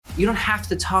You don't have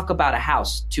to talk about a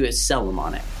house to sell them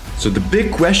on it. So the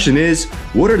big question is,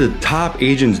 what are the top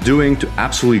agents doing to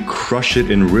absolutely crush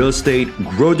it in real estate,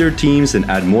 grow their teams, and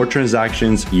add more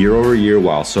transactions year over year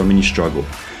while so many struggle?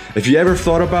 If you ever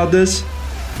thought about this,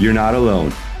 you're not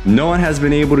alone. No one has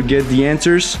been able to get the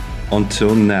answers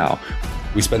until now.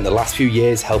 We spent the last few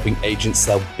years helping agents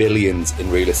sell billions in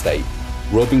real estate,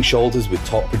 rubbing shoulders with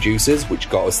top producers, which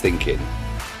got us thinking,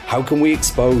 how can we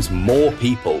expose more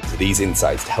people to these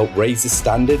insights to help raise the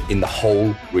standard in the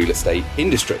whole real estate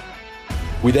industry?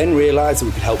 We then realized that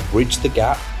we could help bridge the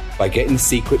gap by getting the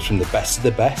secrets from the best of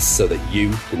the best so that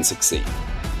you can succeed.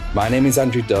 My name is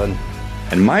Andrew Dunn.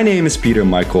 And my name is Peter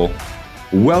Michael.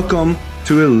 Welcome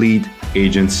to Elite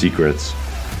Agent Secrets.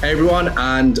 Hey everyone,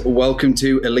 and welcome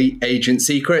to Elite Agent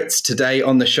Secrets. Today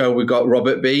on the show, we've got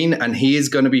Robert Bean, and he is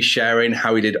going to be sharing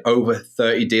how he did over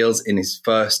 30 deals in his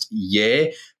first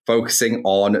year, focusing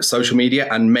on social media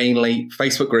and mainly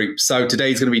Facebook groups. So today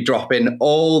he's going to be dropping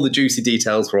all the juicy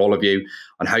details for all of you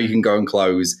on how you can go and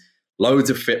close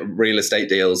loads of real estate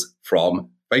deals from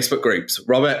Facebook groups.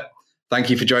 Robert,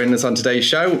 thank you for joining us on today's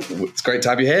show. It's great to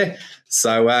have you here.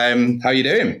 So how are you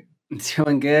doing?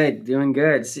 Doing good.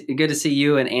 It's good to see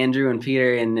you and Andrew and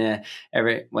Peter and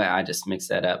I just mixed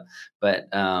that up. But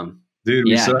dude,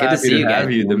 we're so happy to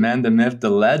have you. The man, the myth,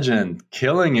 the legend,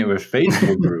 killing it with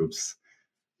Facebook groups.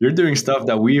 You're doing stuff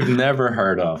that we've never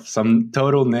heard of. Some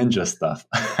total ninja stuff.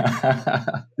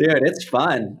 Dude, it's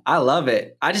fun. I love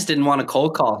it. I just didn't want a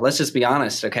cold call. Let's just be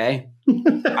honest, okay? I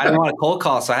didn't want a cold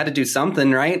call, so I had to do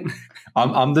something, right?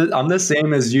 I'm the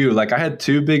same as you. Like, I had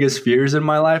two biggest fears in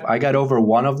my life. I got over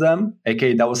one of them,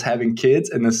 aka that was having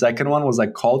kids, and the second one was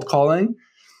like cold calling.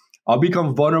 I'll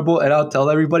become vulnerable and I'll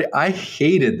tell everybody I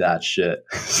hated that shit.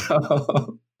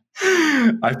 So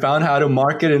I found how to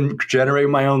market and generate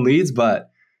my own leads, but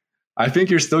I think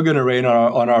you're still going to rain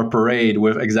on our parade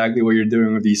with exactly what you're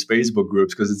doing with these Facebook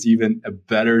groups, because it's even a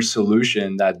better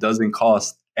solution that doesn't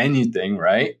cost anything,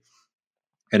 right?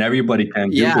 And everybody can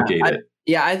duplicate it.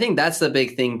 Yeah, I think that's the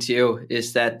big thing too,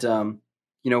 is that,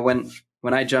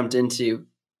 when I jumped into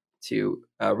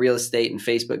real estate and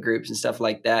Facebook groups and stuff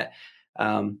like that,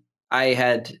 I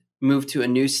had moved to a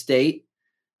new state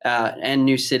and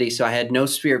new city. So I had no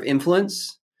sphere of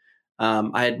influence.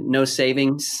 I had no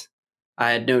savings. I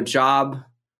had no job.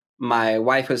 My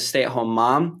wife was a stay-at-home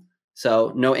mom,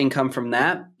 so no income from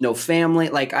that, no family.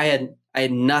 Like I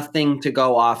had nothing to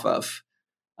go off of.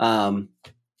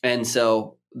 And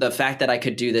so the fact that I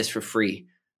could do this for free.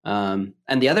 And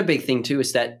the other big thing too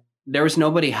is that there was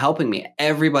nobody helping me.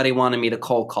 Everybody wanted me to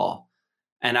cold call.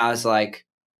 And I was like,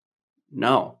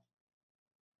 no,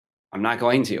 I'm not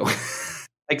going to.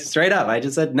 Like straight up, I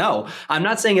just said, no, I'm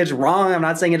not saying it's wrong. I'm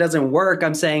not saying it doesn't work.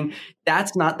 I'm saying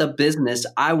that's not the business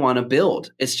I want to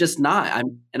build. It's just not.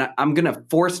 I'm going to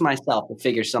force myself to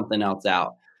figure something else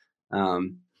out. I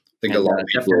think a lot of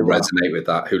people resonate with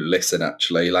that who listen,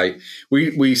 actually. Like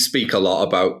we speak a lot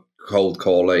about cold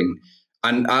calling,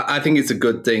 and I think it's a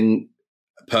good thing.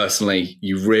 Personally,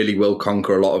 you really will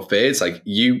conquer a lot of fears. Like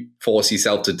you force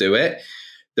yourself to do it.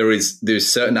 There's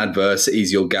certain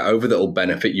adversities you'll get over that will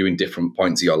benefit you in different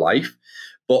points of your life.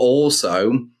 But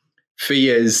also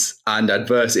fears and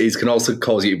adversities can also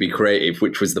cause you to be creative,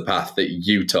 which was the path that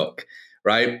you took,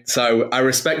 right? So I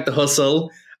respect the hustle.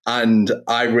 And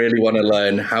I really want to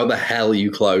learn how the hell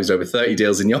you closed over 30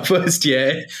 deals in your first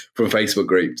year from Facebook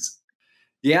groups.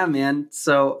 Yeah, man.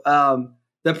 So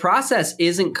the process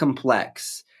isn't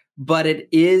complex, but it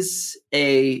is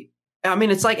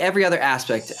it's like every other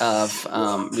aspect of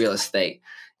real estate,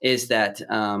 is that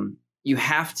you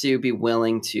have to be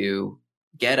willing to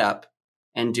get up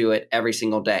and do it every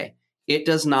single day. It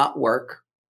does not work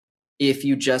if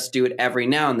you just do it every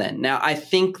now and then. Now, I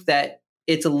think that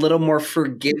it's a little more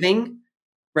forgiving,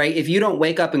 right? If you don't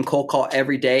wake up and cold call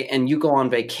every day and you go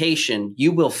on vacation,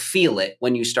 you will feel it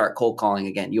when you start cold calling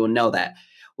again. You will know that.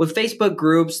 With Facebook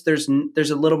groups, there's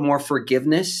a little more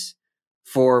forgiveness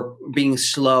for being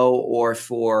slow or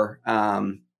for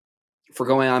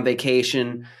going on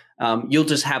vacation. You'll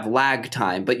just have lag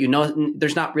time, but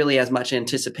there's not really as much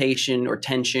anticipation or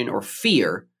tension or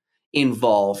fear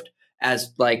involved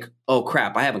as like, oh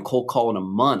crap, I haven't cold called in a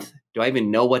month. Do I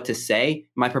even know what to say?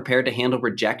 Am I prepared to handle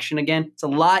rejection again? It's a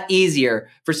lot easier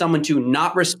for someone to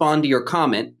not respond to your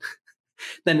comment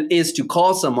than it is to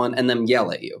call someone and them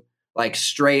yell at you, like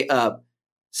straight up.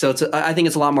 So I think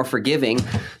it's a lot more forgiving.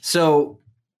 So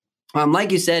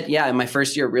like you said, yeah, in my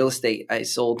first year of real estate, I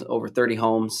sold over 30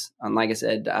 homes. Like I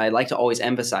said, I like to always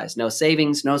emphasize no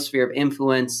savings, no sphere of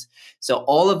influence. So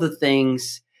all of the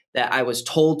things that I was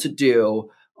told to do,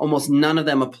 almost none of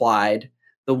them applied.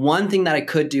 The one thing that I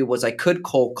could do was I could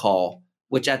cold call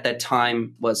which at that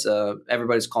time was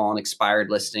everybody's calling expired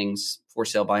listings, for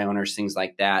sale by owners, things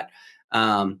like that.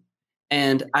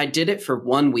 And I did it for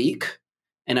 1 week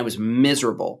and I was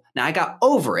miserable. Now I got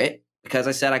over it because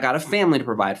I said I got a family to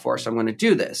provide for, so I'm going to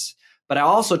do this. But I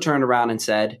also turned around and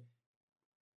said,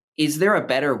 is there a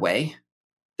better way?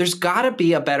 There's got to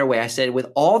be a better way. I said, with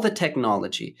all the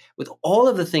technology, with all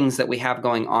of the things that we have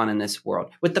going on in this world,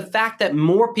 with the fact that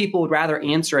more people would rather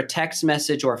answer a text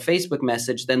message or a Facebook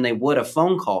message than they would a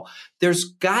phone call, there's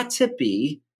got to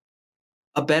be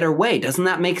a better way. Doesn't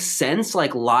that make sense?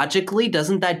 Like logically,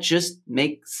 doesn't that just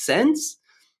make sense?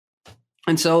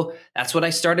 And so that's what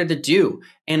I started to do.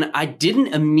 And I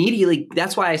didn't immediately,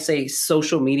 that's why I say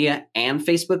social media and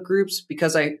Facebook groups,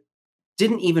 because I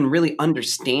didn't even really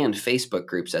understand Facebook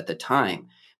groups at the time,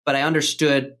 but I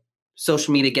understood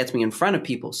social media gets me in front of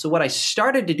people. So what I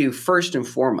started to do first and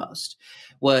foremost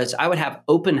was I would have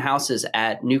open houses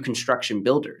at new construction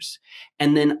builders.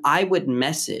 And then I would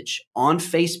message on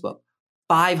Facebook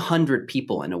 500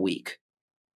 people in a week.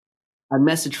 I'd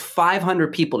message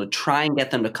 500 people to try and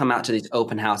get them to come out to these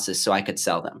open houses so I could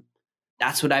sell them.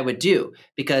 That's what I would do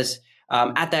because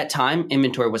at that time,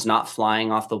 inventory was not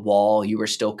flying off the wall. You were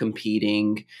still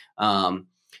competing, and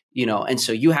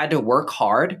so you had to work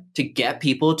hard to get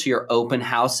people to your open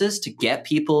houses, to get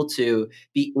people to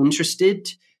be interested,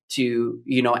 to,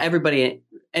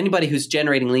 anybody who's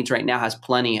generating leads right now has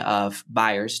plenty of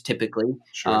buyers typically.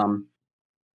 Sure.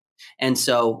 And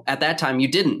so at that time,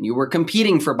 you were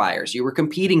competing for buyers. You were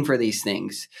competing for these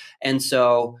things. And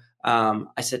so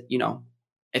I said,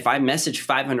 if I message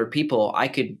 500 people, I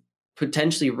could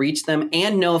potentially reach them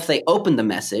and know if they opened the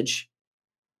message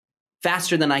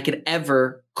faster than I could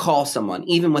ever call someone,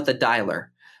 even with a dialer,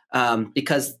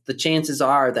 because the chances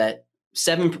are that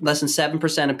less than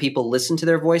 7% of people listen to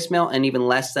their voicemail, and even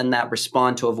less than that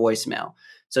respond to a voicemail.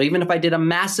 So even if I did a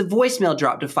massive voicemail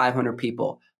drop to 500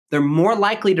 people, they're more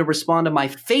likely to respond to my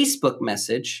Facebook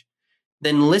message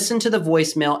than listen to the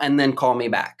voicemail and then call me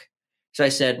back. So I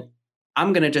said,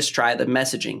 I'm going to just try the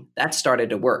messaging. That started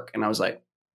to work. And I was like,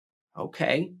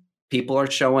 okay, people are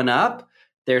showing up.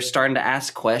 They're starting to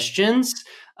ask questions.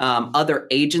 Other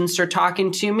agents are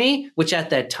talking to me, which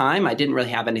at that time, I didn't really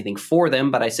have anything for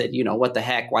them. But I said, what the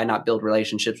heck? Why not build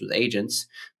relationships with agents?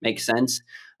 Makes sense.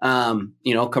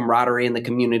 Camaraderie in the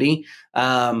community.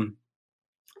 And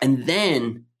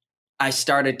then I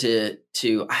started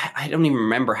to I don't even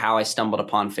remember how I stumbled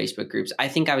upon Facebook groups. I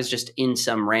think I was just in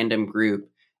some random group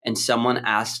and someone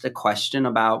asked a question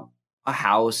about a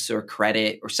house or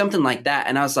credit or something like that.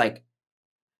 And I was like,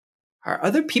 are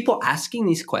other people asking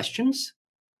these questions?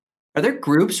 Are there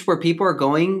groups where people are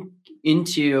going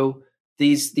into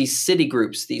these city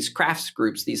groups, these crafts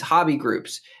groups, these hobby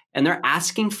groups, and they're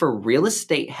asking for real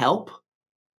estate help?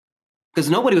 Because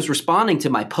nobody was responding to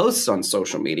my posts on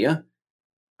social media.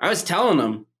 I was telling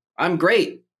them, I'm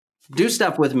great. Do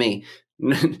stuff with me.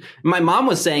 My mom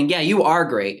was saying, yeah, you are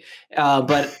great.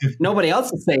 But nobody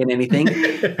else is saying anything.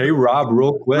 Hey, Rob,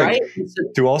 real quick, right?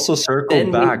 To also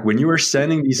circle back, when you were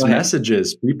sending these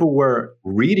messages, people were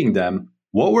reading them.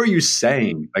 What were you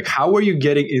saying? Like, how were you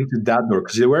getting into that door?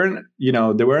 Because they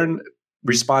weren't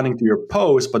responding to your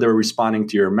posts, but they were responding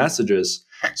to your messages.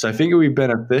 So I think it would be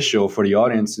beneficial for the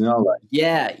audience to know,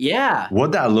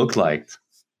 what that looked like.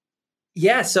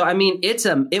 Yeah, so I mean,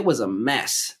 it was a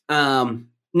mess.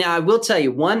 Now I will tell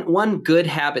you one good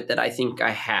habit that I think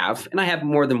I have, and I have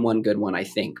more than one good one, I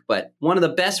think, but one of the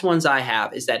best ones I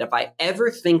have is that if I ever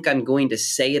think I'm going to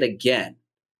say it again,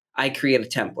 I create a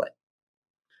template.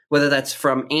 Whether that's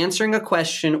from answering a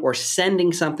question or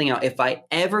sending something out, if I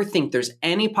ever think there's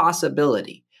any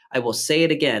possibility, I will say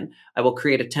it again. I will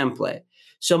create a template.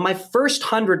 So my first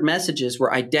 100 messages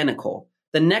were identical.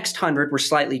 The next 100 were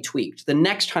slightly tweaked. The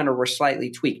next 100 were slightly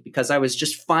tweaked because I was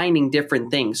just finding different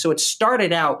things. So it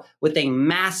started out with a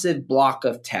massive block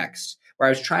of text where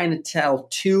I was trying to tell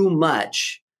too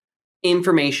much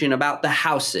information about the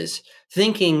houses,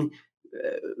 thinking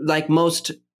like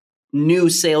most new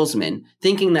salesmen,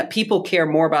 thinking that people care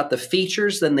more about the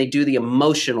features than they do the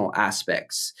emotional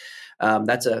aspects.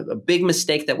 That's a big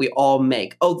mistake that we all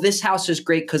make. Oh, this house is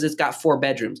great because it's got 4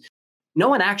 bedrooms. No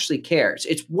one actually cares.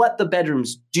 It's what the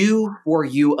bedrooms do for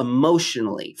you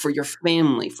emotionally, for your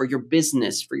family, for your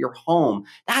business, for your home.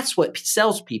 That's what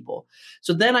sells people.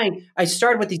 So then I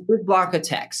started with these big block of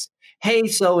text. Hey,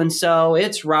 so-and-so,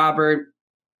 it's Robert.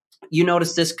 You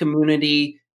notice this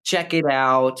community. Check it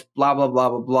out. Blah, blah, blah,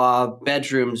 blah, blah.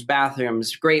 Bedrooms,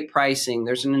 bathrooms, great pricing.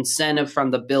 There's an incentive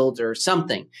from the builder,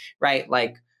 something, right?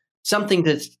 Like something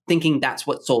to thinking that's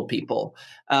what sold people.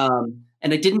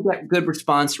 and I didn't get good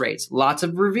response rates. Lots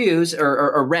of reviews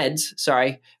or reds,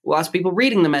 sorry. Lots of people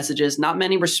reading the messages, not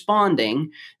many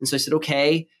responding. And so I said,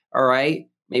 okay, all right,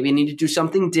 maybe I need to do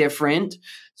something different.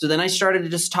 So then I started to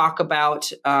just talk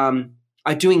about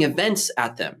doing events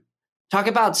at them. Talk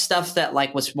about stuff that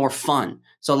like was more fun.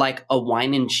 So like a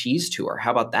wine and cheese tour.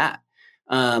 How about that?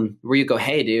 Where you go,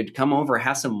 hey, dude, come over,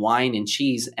 have some wine and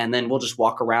cheese, and then we'll just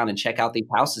walk around and check out these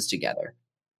houses together.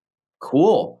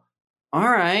 Cool. All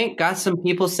right. Got some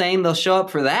people saying they'll show up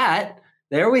for that.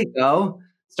 There we go.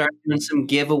 Start doing some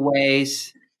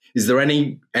giveaways. Is there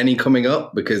any coming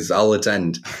up? Because I'll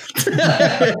attend.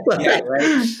 Yeah,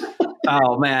 right?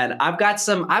 Oh man, I've got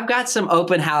some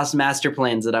open house master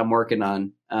plans that I'm working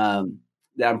on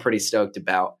that I'm pretty stoked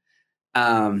about.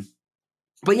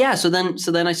 But yeah, so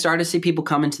then I started to see people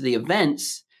come into the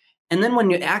events, and then when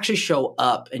you actually show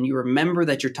up and you remember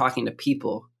that you're talking to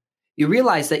people, you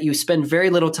realize that you spend very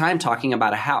little time talking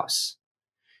about a house.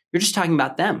 You're just talking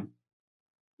about them.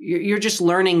 You're just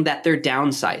learning that they're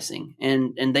downsizing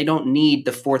and they don't need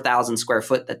the 4,000 square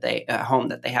foot that they home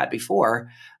that they had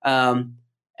before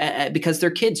because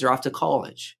their kids are off to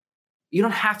college. You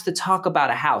don't have to talk about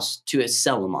a house to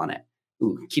sell them on it.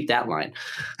 Ooh, keep that line.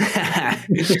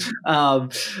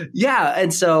 Yeah,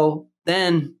 and so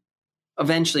then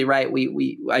eventually, right?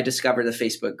 I discovered the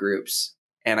Facebook groups.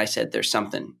 And I said, there's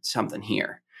something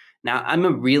here. Now, I'm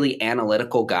a really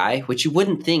analytical guy, which you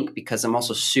wouldn't think because I'm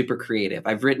also super creative.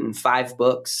 I've written 5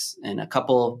 books and a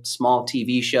couple small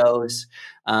TV shows.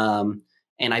 And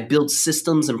I build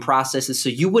systems and processes. So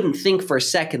you wouldn't think for a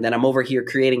second that I'm over here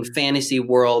creating fantasy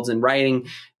worlds and writing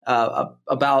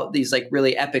about these like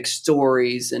really epic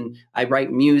stories. And I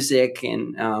write music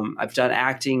and I've done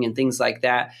acting and things like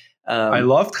that. I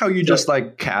loved how you just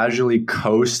like casually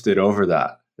coasted over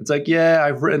that. It's like, yeah,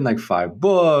 I've written like 5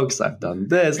 books. I've done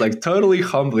this, like totally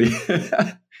humbly.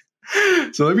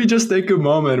 So let me just take a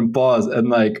moment and pause and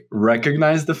like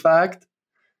recognize the fact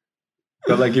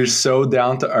that like you're so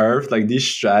down to earth. Like these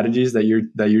strategies that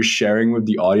you're sharing with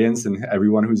the audience and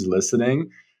everyone who's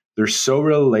listening, they're so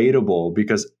relatable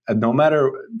because no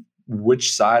matter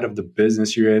which side of the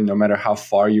business you're in, no matter how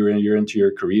far you're into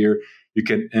your career, you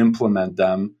can implement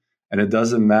them. And it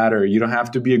doesn't matter. You don't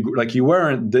have to be like you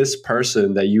weren't this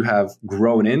person that you have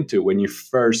grown into when you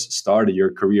first started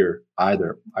your career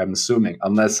either, I'm assuming,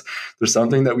 unless there's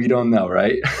something that we don't know,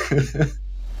 right?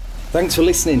 Thanks for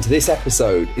listening to this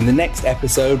episode. In the next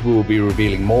episode, we will be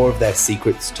revealing more of their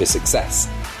secrets to success.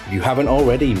 If you haven't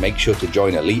already, make sure to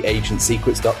join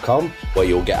EliteAgentSecrets.com, where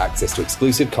you'll get access to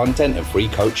exclusive content and free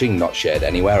coaching not shared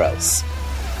anywhere else.